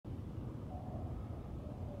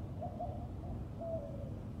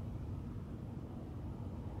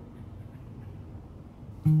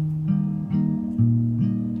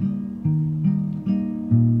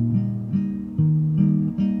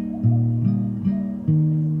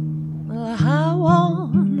Well, I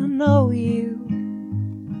wanna know you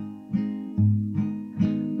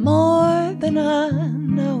more than I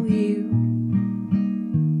know you.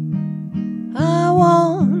 I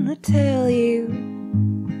wanna tell you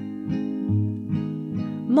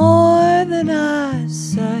more than I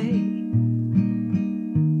say.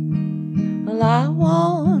 Well, I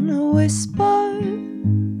wanna whisper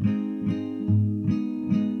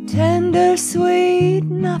tender, sweet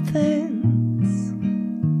nothings.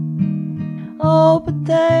 Oh, but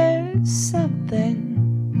there's something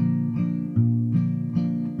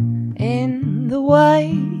in the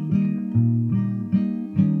way.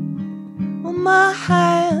 Well, my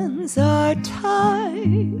hands are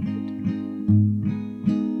tied,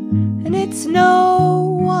 and it's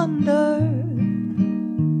no wonder.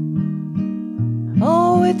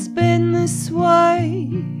 Oh, it's been this way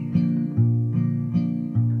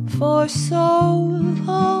for so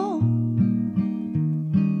long.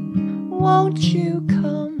 Won't you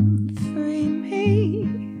come free me?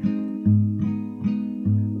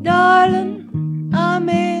 Darling, I'm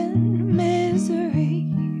in misery.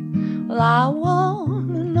 Well, I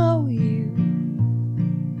wanna know you,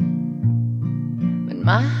 but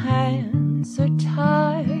my hands are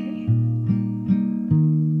tied.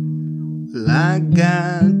 Well, I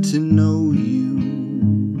got to know you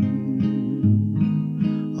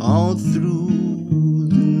all through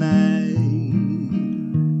the night.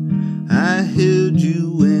 I held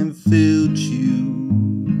you and felt you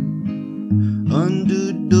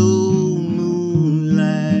under dull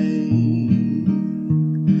moonlight.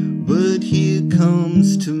 But here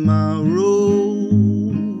comes tomorrow,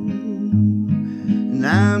 and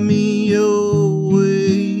I'm in your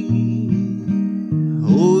way.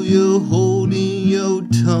 Oh, you're holding your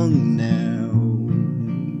tongue now.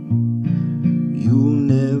 You'll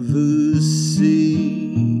never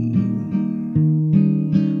see.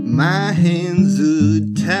 My hands are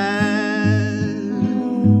tied,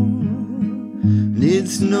 and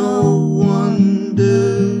it's no wonder.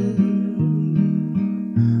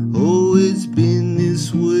 Oh, it's been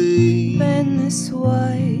this way,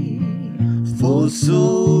 for so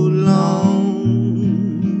long.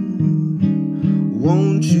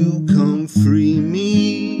 Won't you come free me?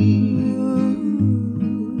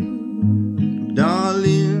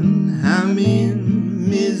 Darling, I'm in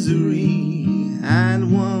misery. I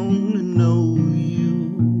wanna know you,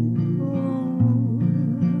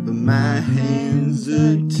 but my hands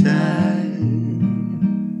are tied.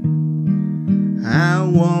 I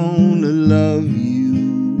wanna love you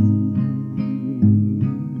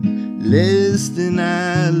less than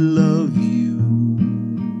I love you.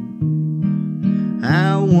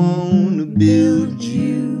 I wanna build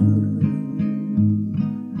you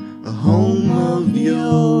a home of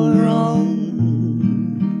your own.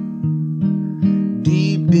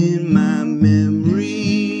 Deep in my memory,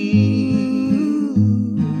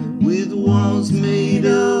 with walls made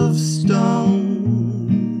of stone.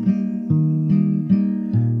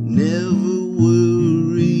 Never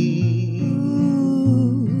worry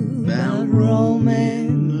about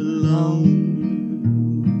roaming alone.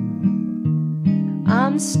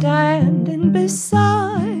 I'm standing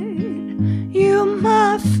beside you,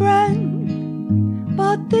 my friend,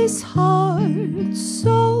 but this heart's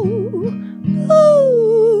so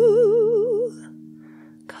blue,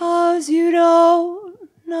 'cause you don't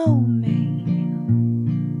know me,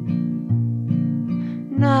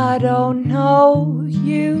 and I don't know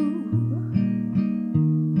you.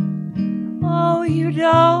 Oh, you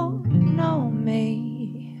don't know me,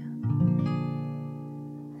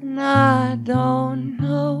 and I don't